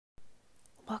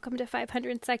Welcome to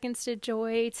 500 Seconds to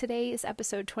Joy. Today is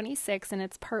episode 26, and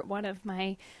it's part one of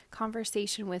my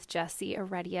conversation with Jessie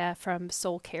Ereddia from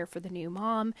Soul Care for the New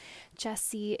Mom.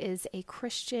 Jessie is a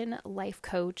Christian life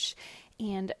coach,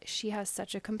 and she has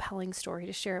such a compelling story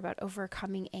to share about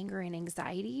overcoming anger and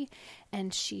anxiety.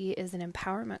 And she is an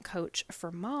empowerment coach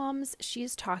for moms.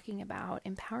 She's talking about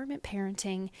empowerment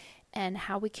parenting and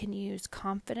how we can use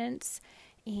confidence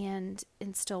and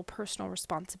instill personal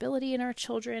responsibility in our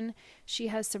children. She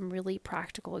has some really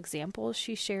practical examples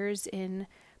she shares in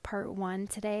part one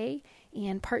today,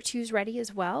 and part two is ready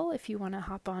as well if you want to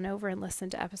hop on over and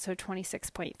listen to episode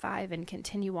 26.5 and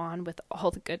continue on with all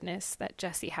the goodness that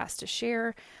Jessie has to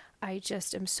share. I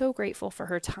just am so grateful for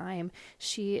her time.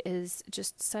 She is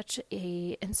just such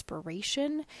a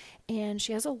inspiration, and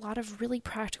she has a lot of really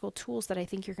practical tools that I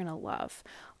think you're going to love.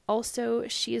 Also,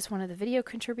 she is one of the video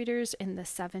contributors in the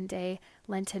 7-day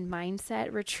Lenten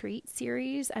Mindset Retreat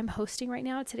series I'm hosting right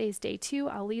now. Today's day 2.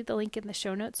 I'll leave the link in the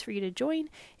show notes for you to join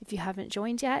if you haven't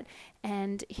joined yet.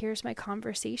 And here's my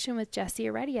conversation with Jessie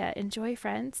Ereddia. Enjoy,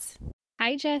 friends.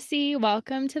 Hi, Jessie.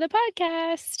 Welcome to the Hi,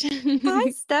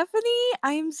 podcast. Stephanie.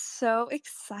 I'm so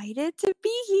excited to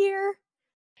be here.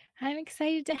 I'm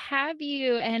excited to have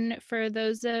you. And for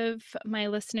those of my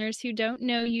listeners who don't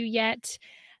know you yet,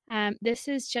 this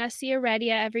is Jessie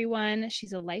Ereddia, everyone.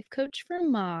 She's a life coach for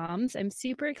moms. I'm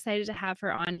super excited to have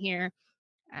her on here.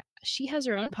 She has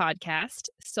her own podcast,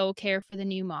 Soul Care for the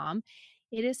New Mom.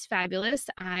 It is fabulous.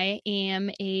 I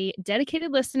am a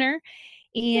dedicated listener,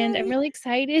 and I'm Yay. really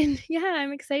excited. Yeah,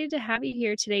 I'm excited to have you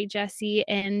here today, Jessie.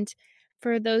 And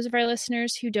for those of our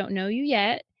listeners who don't know you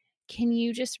yet, can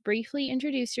you just briefly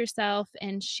introduce yourself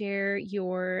and share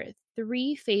your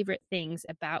 3 favorite things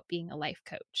about being a life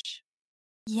coach?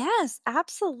 Yes,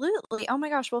 absolutely. Oh my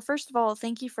gosh. Well, first of all,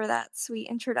 thank you for that sweet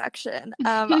introduction.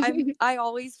 I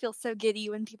always feel so giddy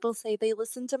when people say they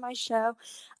listen to my show.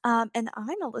 And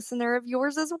I'm a listener of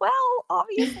yours as well,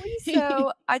 obviously.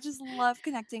 So I just love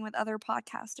connecting with other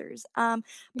podcasters. But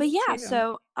Me yeah, too.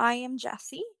 so I am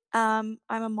Jessie. I'm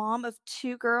a mom of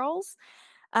 2 girls.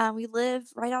 We live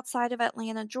right outside of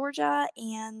Atlanta, Georgia,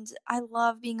 and I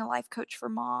love being a life coach for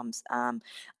moms.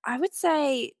 I would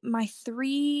say my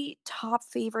 3 top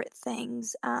favorite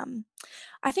things.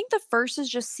 I think the first is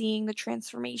just seeing the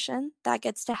transformation that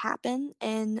gets to happen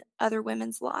in other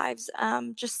women's lives.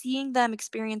 Just seeing them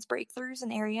experience breakthroughs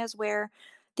in areas where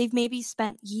they've maybe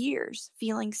spent years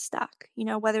feeling stuck,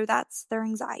 whether that's their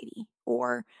anxiety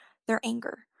or their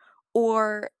anger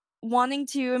or wanting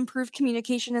to improve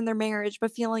communication in their marriage,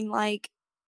 but feeling like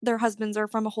their husbands are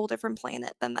from a whole different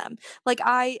planet than them. Like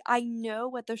I know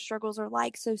what those struggles are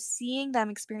like, so seeing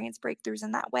them experience breakthroughs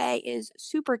in that way is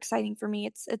super exciting for me.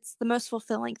 It's the most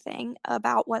fulfilling thing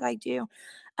about what I do.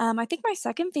 I think my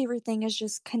second favorite thing is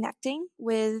just connecting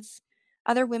with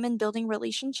other women building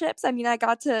relationships. I mean, I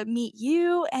got to meet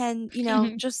you and,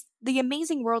 just the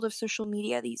amazing world of social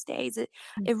media these days. It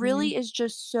Mhm. really is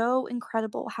just so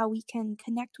incredible how we can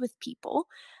connect with people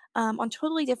on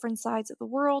totally different sides of the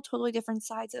world, totally different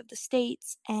sides of the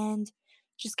states, and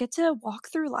just get to walk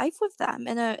through life with them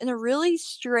in a really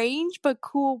strange but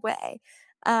cool way.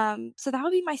 So that would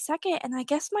be my second, and I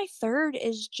guess my third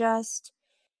is just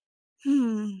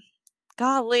hmm.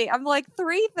 Golly, I'm like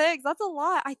 3 things, that's a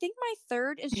lot. I think my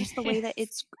third is just the way that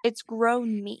Yes. it's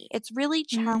grown me. It's really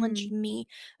challenged Mm. me,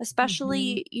 Mhm.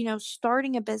 especially,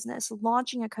 starting a business,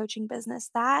 launching a coaching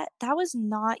business. That was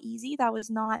not easy. That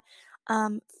was not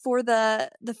for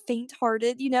the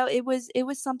faint-hearted. It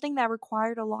was something that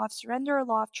required a lot of surrender, a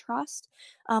lot of trust,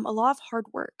 a lot of hard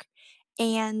work.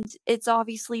 And it's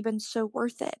obviously been so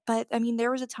worth it. But I mean,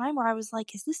 there was a time where I was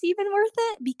like, is this even worth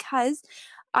it? Because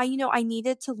I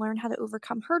needed to learn how to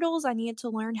overcome hurdles. I needed to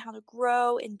learn how to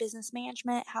grow in business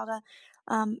management, how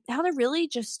to really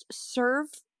just serve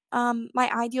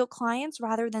my ideal clients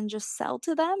rather than just sell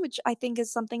to them, which I think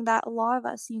is something that a lot of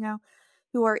us,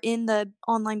 who are in the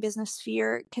online business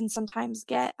sphere can sometimes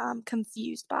get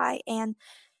confused by. And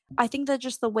I think that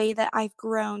just the way that I've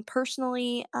grown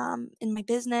personally, in my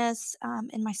business,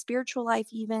 in my spiritual life,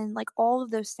 even like all of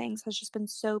those things has just been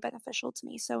so beneficial to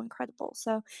me, so incredible.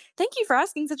 So, thank you for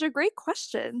asking such a great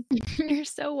question. You're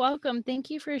so welcome. Thank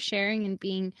you for sharing and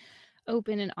being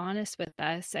open and honest with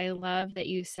us. I love that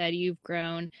you said you've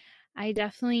grown. I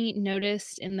definitely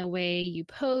noticed in the way you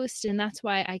post, and that's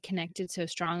why I connected so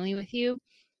strongly with you,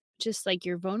 just like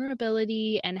your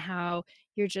vulnerability and how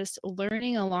you're just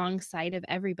learning alongside of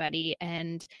everybody.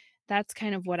 And that's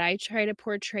kind of what I try to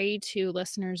portray to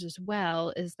listeners as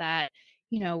well, is that,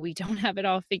 we don't have it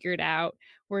all figured out.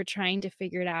 We're trying to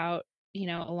figure it out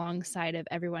alongside of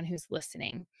everyone who's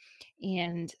listening.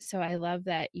 And so I love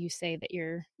that you say that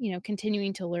you're,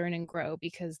 continuing to learn and grow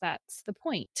because that's the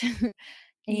point.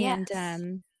 And Yes.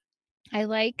 I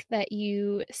like that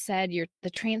you said the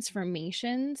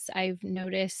transformations. I've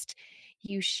noticed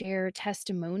you share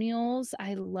testimonials.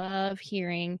 I love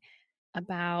hearing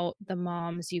about the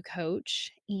moms you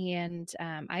coach, and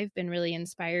I've been really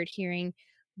inspired hearing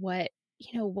what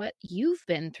you've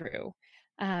been through.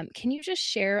 Can you just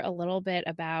share a little bit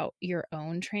about your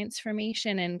own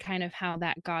transformation and kind of how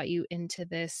that got you into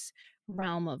this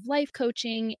realm of life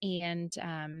coaching and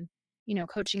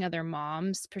coaching other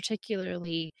moms,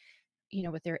 particularly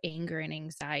with their anger and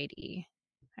anxiety?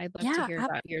 I'd love to Yeah, hear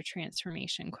about your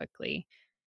transformation quickly.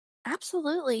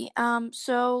 absolutely.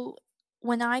 So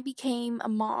when I became a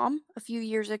mom a few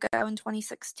years ago in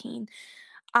 2016,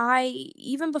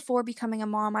 even before becoming a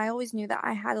mom, I always knew that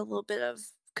I had a little bit of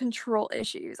control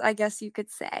issues, I guess you could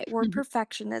say, or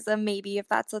perfectionism, maybe, if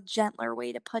that's a gentler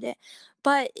way to put it.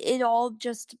 But it all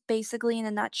just basically, in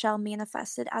a nutshell,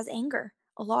 manifested as anger.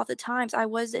 A lot of the times, I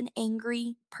was an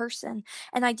angry person,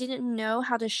 and I didn't know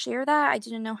how to share that. I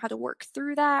didn't know how to work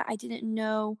through that. I didn't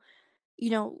know, you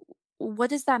know, what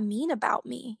does that mean about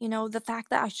me? The fact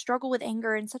that I struggle with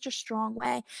anger in such a strong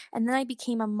way. And then I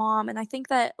became a mom. And I think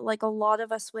that, like a lot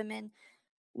of us women,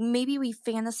 maybe we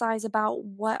fantasize about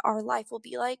what our life will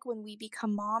be like when we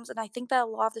become moms. And I think that a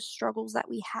lot of the struggles that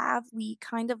we have, we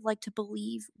kind of like to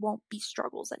believe won't be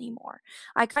struggles anymore.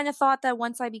 I kind of thought that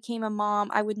once I became a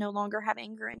mom, I would no longer have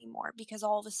anger anymore because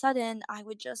all of a sudden I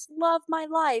would just love my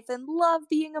life and love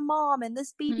being a mom and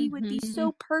this baby would be Hmm.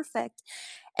 so perfect.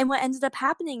 And what ended up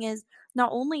happening is not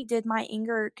only did my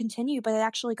anger continue, but it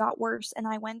actually got worse. And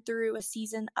I went through a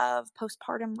season of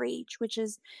postpartum rage, which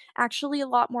is actually a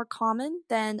lot more common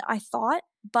than I thought.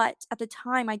 But at the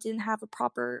time, I didn't have a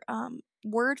proper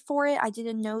word for it. I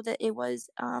didn't know that it was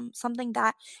something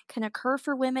that can occur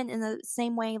for women in the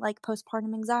same way like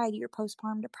postpartum anxiety or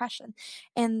postpartum depression.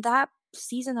 And that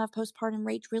season of postpartum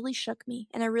rage really shook me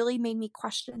and it really made me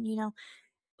question,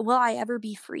 will I ever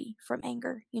be free from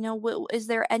anger? Is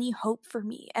there any hope for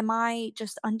me? Am I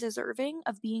just undeserving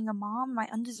of being a mom? Am I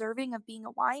undeserving of being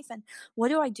a wife? And what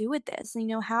do I do with this?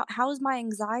 How is my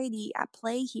anxiety at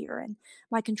play here and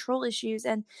my control issues?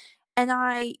 And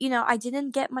I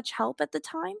didn't get much help at the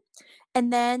time.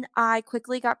 And then I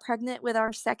quickly got pregnant with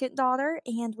our second daughter.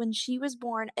 And when she was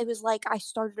born, it was like I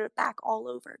started it back all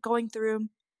over, going through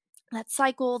that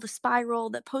cycle, the spiral,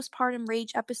 the postpartum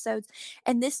rage episodes.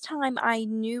 And this time I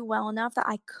knew well enough that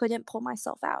I couldn't pull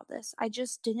myself out of this. I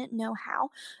just didn't know how.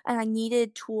 And I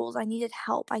needed tools. I needed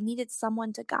help. I needed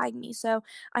someone to guide me. So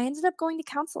I ended up going to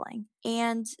counseling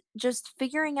and just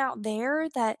figuring out there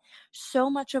that so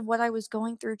much of what I was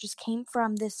going through just came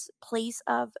from this place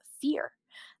of fear.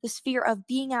 This fear of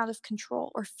being out of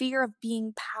control or fear of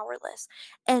being powerless.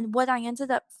 And what I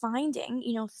ended up finding,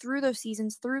 through those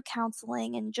seasons, through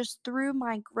counseling and just through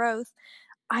my growth,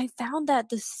 I found that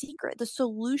the secret, the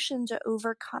solution to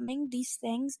overcoming these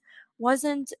things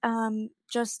wasn't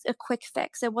just a quick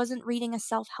fix. It wasn't reading a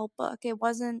self help book. It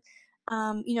wasn't,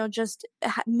 just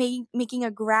making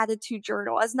a gratitude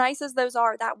journal. As nice as those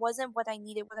are, that wasn't what I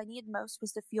needed. What I needed most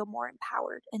was to feel more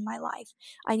empowered in my life.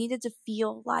 I needed to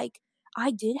feel like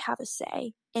I did have a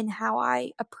say in how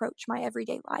I approach my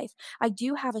everyday life. I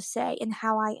do have a say in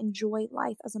how I enjoy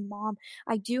life as a mom.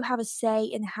 I do have a say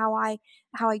in how I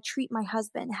treat my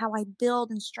husband, how I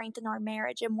build and strengthen our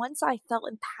marriage. And once I felt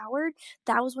empowered,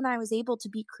 that was when I was able to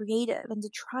be creative and to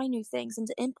try new things and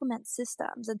to implement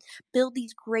systems and build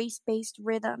these grace-based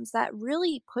rhythms that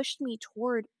really pushed me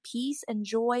toward peace and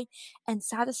joy and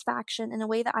satisfaction in a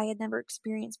way that I had never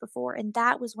experienced before. And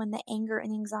that was when the anger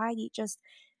and anxiety just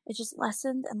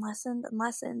lessened and lessened and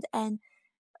lessened. And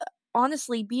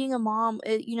honestly, being a mom,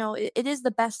 it is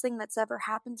the best thing that's ever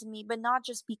happened to me, but not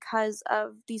just because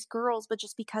of these girls, but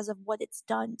just because of what it's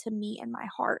done to me and my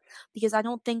heart. Because I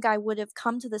don't think I would have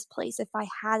come to this place if I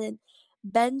hadn't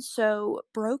been so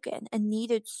broken and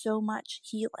needed so much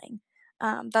healing,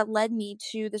 that led me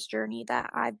to this journey that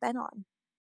I've been on.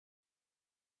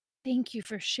 Thank you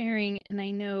for sharing. And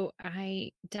I know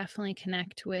I definitely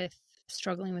connect with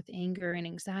struggling with anger and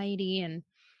anxiety and,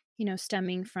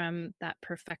 stemming from that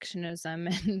perfectionism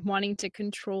and wanting to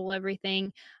control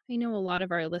everything. I know a lot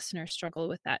of our listeners struggle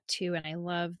with that too. And I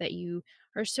love that you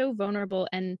are so vulnerable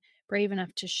and brave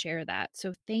enough to share that.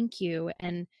 So thank you.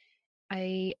 And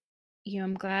I,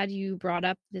 I'm glad you brought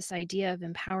up this idea of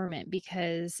empowerment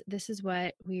because this is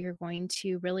what we are going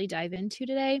to really dive into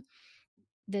today,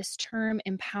 this term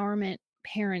empowerment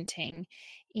parenting.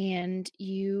 And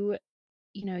you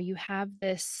you have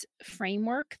this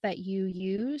framework that you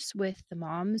use with the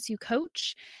moms you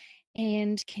coach.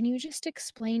 And can you just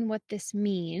explain what this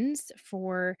means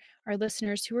for our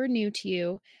listeners who are new to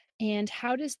you? And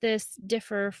how does this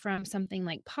differ from something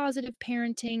like positive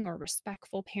parenting or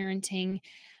respectful parenting?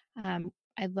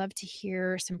 I'd love to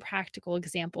hear some practical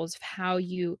examples of how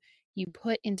you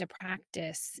put into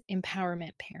practice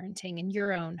empowerment parenting in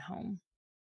your own home.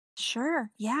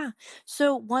 Sure. Yeah.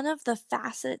 So, one of the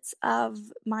facets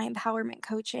of my empowerment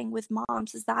coaching with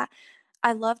moms is that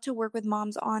I love to work with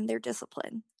moms on their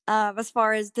discipline, as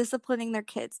far as disciplining their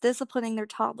kids, disciplining their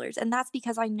toddlers. And that's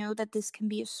because I know that this can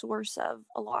be a source of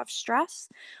a lot of stress,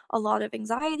 a lot of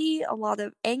anxiety, a lot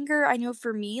of anger. I know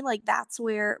for me, like that's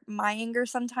where my anger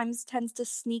sometimes tends to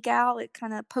sneak out. It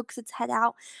kind of pokes its head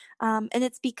out. And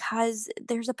it's because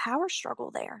there's a power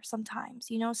struggle there sometimes,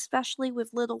 especially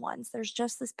with little ones. There's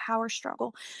just this power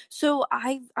struggle. So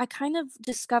I kind of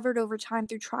discovered over time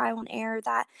through trial and error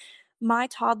that my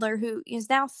toddler, who is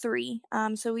now 3,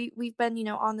 so we've been,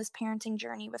 on this parenting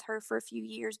journey with her for a few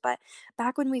years, but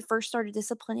back when we first started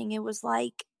disciplining, it was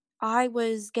like I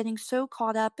was getting so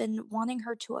caught up in wanting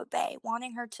her to obey,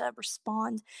 wanting her to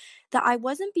respond, that I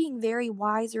wasn't being very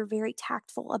wise or very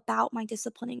tactful about my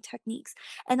disciplining techniques.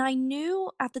 And I knew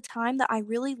at the time that I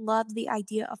really loved the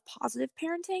idea of positive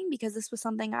parenting because this was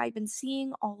something I'd been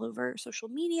seeing all over social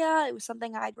media. It was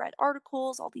something I'd read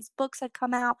articles, all these books had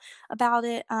come out about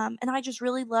it. And I just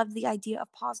really loved the idea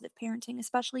of positive parenting,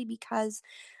 especially because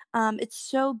it's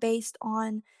so based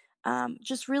on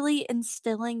just really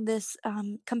instilling this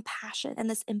compassion and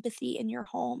this empathy in your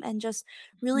home, and just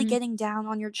really Mhm, getting down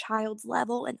on your child's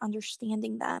level and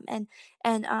understanding them.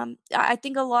 I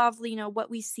think a lot of what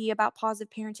we see about positive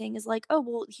parenting is like, oh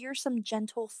well, here's some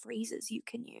gentle phrases you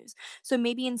can use. So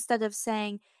maybe instead of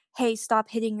saying, hey, stop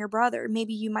hitting your brother,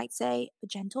 maybe you might say,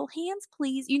 gentle hands,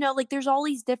 please. Like there's all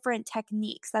these different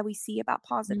techniques that we see about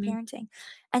positive mhm, parenting.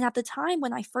 And at the time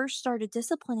when I first started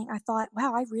disciplining, I thought,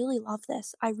 wow, I really love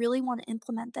this. I really want to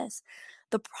implement this.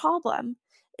 The problem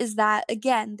is that,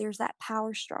 again, there's that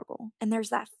power struggle and there's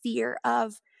that fear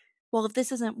of, well, if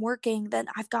this isn't working, then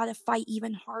I've got to fight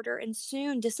even harder. And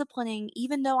soon, disciplining,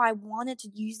 even though I wanted to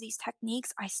use these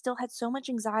techniques, I still had so much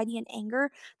anxiety and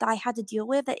anger that I had to deal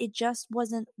with that it just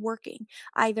wasn't working.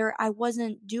 Either I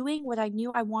wasn't doing what I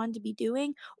knew I wanted to be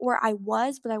doing, or I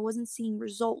was, but I wasn't seeing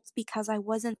results because I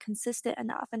wasn't consistent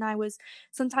enough. And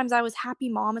sometimes I was happy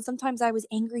mom and sometimes I was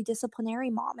angry disciplinary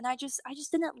mom. And I just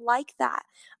didn't like that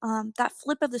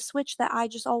flip of the switch that I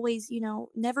just always,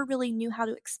 never really knew how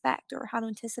to expect or how to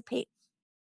anticipate.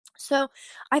 So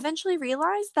I eventually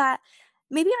realized that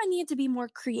maybe I needed to be more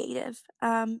creative,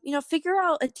 figure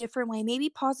out a different way. Maybe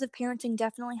positive parenting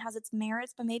definitely has its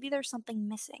merits, but maybe there's something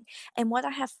missing. And what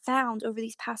I have found over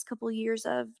these past couple years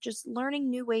of just learning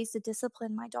new ways to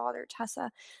discipline my daughter,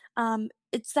 Tessa,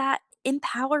 it's that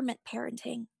empowerment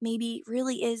parenting maybe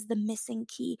really is the missing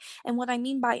key. And what I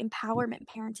mean by empowerment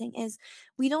parenting is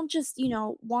we don't just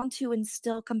want to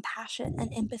instill compassion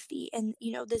and empathy and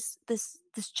this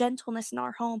gentleness in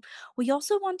our home. We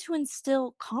also want to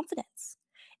instill confidence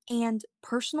and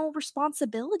personal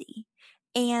responsibility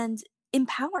and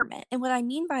empowerment. And what I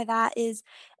mean by that is,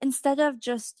 instead of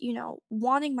just,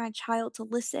 wanting my child to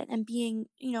listen and being,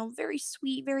 very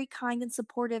sweet, very kind and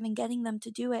supportive and getting them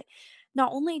to do it,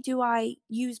 not only do I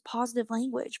use positive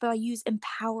language, but I use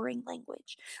empowering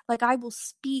language. Like I will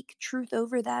speak truth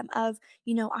over them of,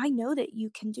 I know that you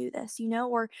can do this,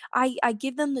 or I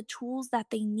give them the tools that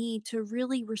they need to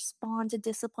really respond to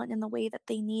discipline in the way that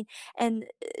they need. And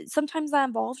sometimes that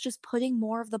involves just putting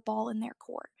more of the ball in their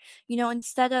court.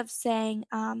 Instead of saying,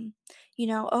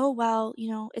 oh, well,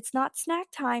 it's not snack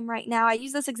time right now. I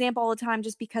use this example all the time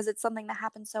just because it's something that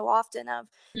happens so often of,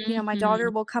 my daughter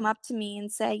mhm, will come up to me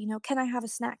and say, can I have a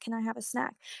snack? Can I have a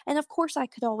snack? And of course, I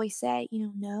could always say,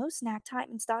 no, snack time.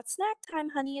 It's not snack time,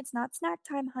 honey. It's not snack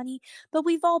time, honey. But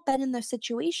we've all been in those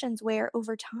situations where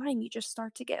over time you just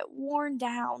start to get worn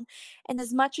down. And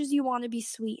as much as you want to be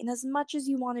sweet and as much as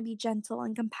you want to be gentle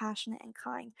and compassionate and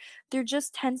kind, there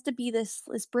just tends to be this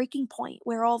breaking point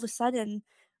where all of a sudden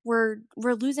we're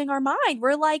losing our mind.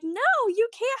 We're like, "No, you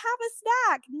can't have a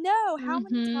snack. No, how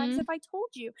many times mhm, have I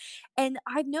told you?" And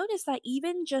I've noticed that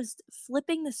even just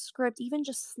flipping the script, even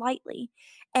just slightly,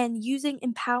 and using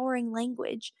empowering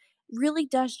language really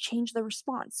does change the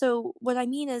response. So, what I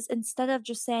mean is, instead of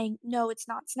just saying, no, it's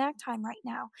not snack time right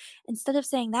now, instead of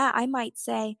saying that, I might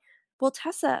say, well,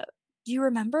 Tessa, do you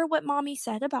remember what mommy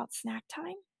said about snack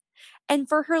time? And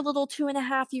for her little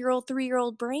 2.5-year-old,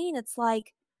 3-year-old brain, it's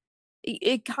like,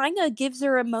 it kind of gives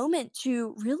her a moment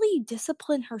to really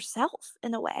discipline herself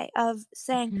in a way of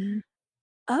saying, mhm,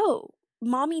 oh,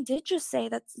 mommy did just say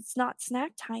that it's not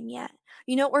snack time yet,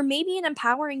 you know, or maybe an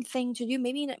empowering thing to do,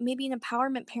 maybe an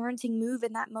empowerment parenting move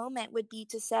in that moment would be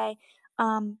to say,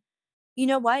 um, you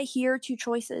know what? Here are 2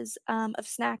 choices, of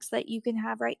snacks that you can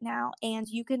have right now, and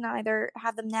you can either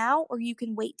have them now or you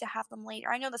can wait to have them later.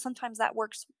 I know that sometimes that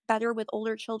works better with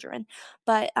older children,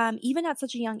 but, even at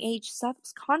such a young age, stuff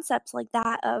concepts like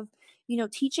that of, you know,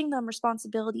 teaching them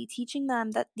responsibility, teaching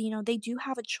them that, you know, they do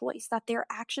have a choice, that their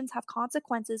actions have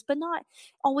consequences, but not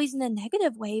always in a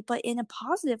negative way, but in a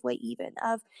positive way even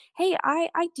of, "Hey,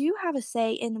 I do have a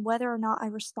say in whether or not I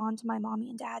respond to my mommy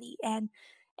and daddy, and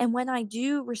when I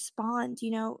do respond,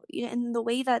 in the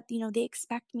way that, they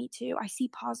expect me to, I see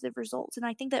positive results. And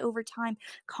I think that over time,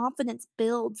 confidence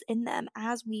builds in them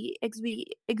as we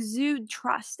exude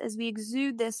trust, as we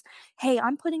exude this, hey,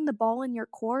 I'm putting the ball in your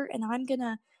court and I'm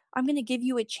gonna give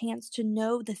you a chance to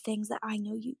know the things that I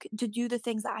know you can to do the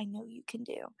things that I know you can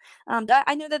do.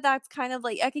 I know that that's kind of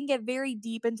like I can get very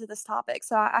deep into this topic,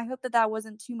 so I hope that that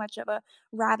wasn't too much of a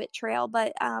rabbit trail,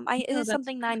 but, it No, is that's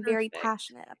something that I'm very perfect.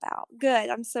 passionate about. Good,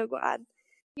 I'm so glad.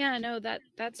 Yeah, no,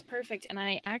 that's perfect. And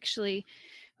I actually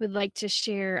would like to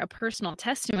share a personal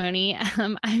testimony.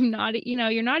 I'm not,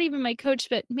 you're not even my coach,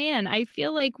 but man, I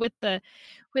feel like you're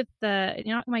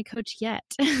not my coach yet.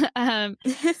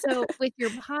 So with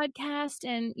your podcast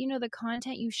and, the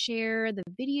content you share, the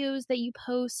videos that you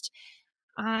post,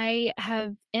 I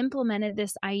have implemented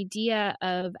this idea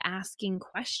of asking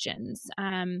questions.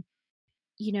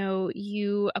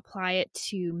 You apply it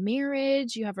to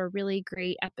marriage. You have a really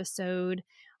great episode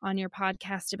on your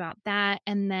podcast about that.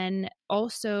 And then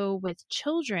also with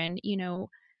children,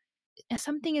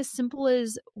 something as simple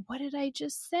as, what did I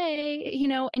just say?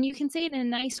 And you can say it in a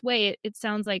nice way. It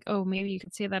sounds like, oh, maybe you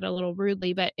could say that a little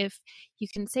rudely, but if you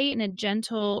can say it in a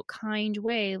gentle, kind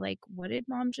way, like, what did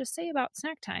mom just say about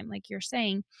snack time? Like you're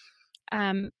saying,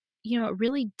 um, it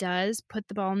really does put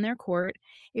the ball in their court.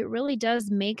 It really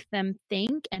does make them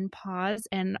think and pause.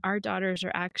 And our daughters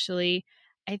are actually,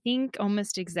 I think,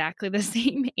 almost exactly the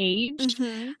same age.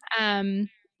 Mhm. Um,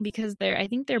 because I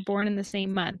think they're born in the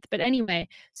same month. But anyway,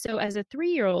 so as a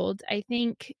 3-year-old, I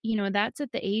think, that's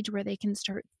at the age where they can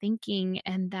start thinking,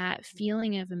 and that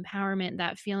feeling of empowerment,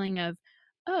 that feeling of,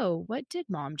 oh, what did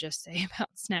mom just say about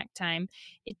snack time?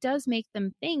 It does make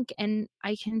them think. And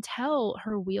I can tell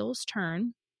her wheels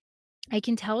turn. I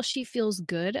can tell she feels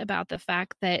good about the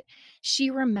fact that she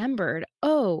remembered,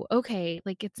 oh, okay,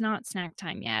 like it's not snack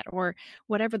time yet, or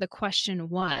whatever the question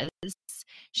was.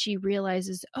 She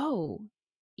realizes, oh,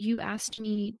 you asked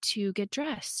me to get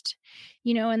dressed,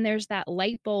 and there's that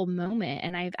light bulb moment.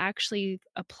 And I've actually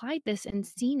applied this and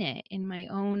seen it in my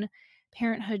own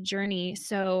parenthood journey.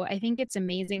 So I think it's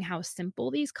amazing how simple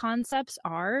these concepts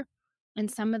are. And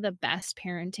some of the best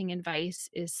parenting advice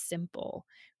is simple.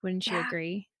 Wouldn't you Yeah.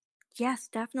 agree? Yes,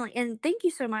 definitely. And thank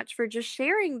you so much for just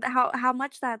sharing how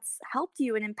much that's helped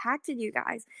you and impacted you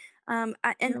guys. And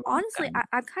You're honestly, welcome.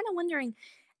 I'm kind of wondering,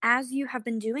 as you have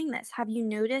been doing this, have you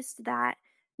noticed that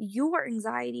your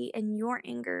anxiety and your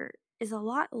anger is a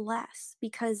lot less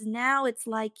because now it's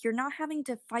like you're not having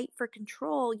to fight for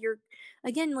control. You're,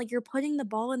 again, like you're putting the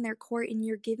ball in their court and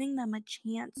you're giving them a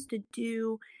chance to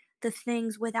do the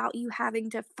things without you having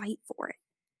to fight for it.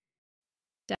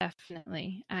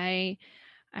 Definitely. I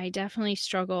definitely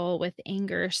struggle with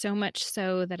anger, so much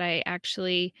so that I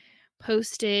actually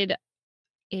posted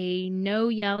a no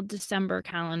yell December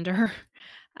calendar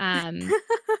um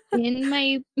in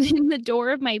my in the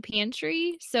door of my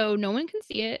pantry, so no one can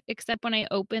see it except when I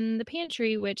open the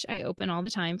pantry, which I open all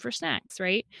the time for snacks,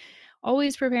 right?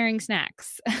 Always preparing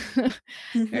snacks.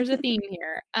 There's a theme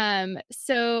here.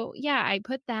 So yeah, I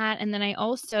put that, and then I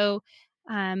also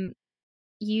um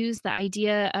use the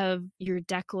idea of your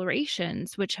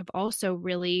declarations, which have also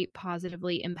really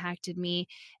positively impacted me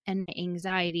and my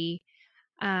anxiety.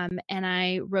 And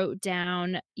I wrote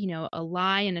down, a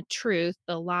lie and a truth.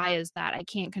 The lie is that I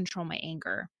can't control my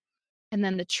anger. And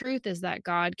then the truth is that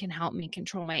God can help me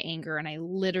control my anger. And I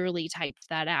literally typed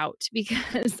that out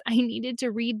because I needed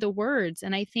to read the words.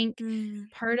 And I think Mm,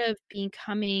 part of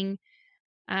becoming,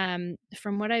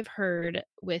 from what I've heard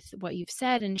with what you've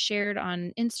said and shared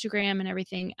on Instagram and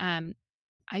everything,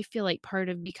 I feel like part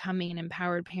of becoming an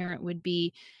empowered parent would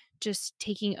be just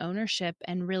taking ownership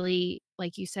and really,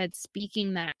 like you said,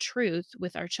 speaking that truth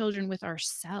with our children, with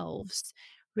ourselves,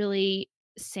 really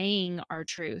saying our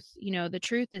truth. The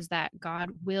truth is that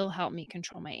God will help me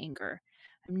control my anger.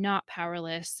 I'm not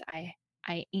powerless.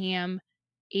 I am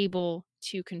able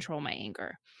to control my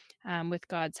anger with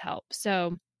God's help.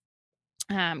 So,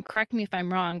 correct me if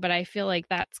I'm wrong, but I feel like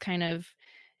that's kind of,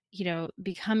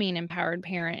 becoming an empowered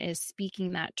parent is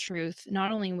speaking that truth,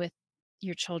 not only with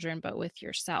your children, but with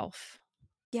yourself.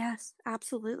 Yes,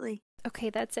 absolutely. Okay,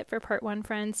 that's it for part 1,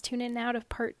 friends. Tune in now to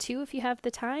part 2 if you have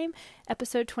the time,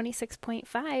 episode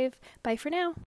 26.5. Bye for now.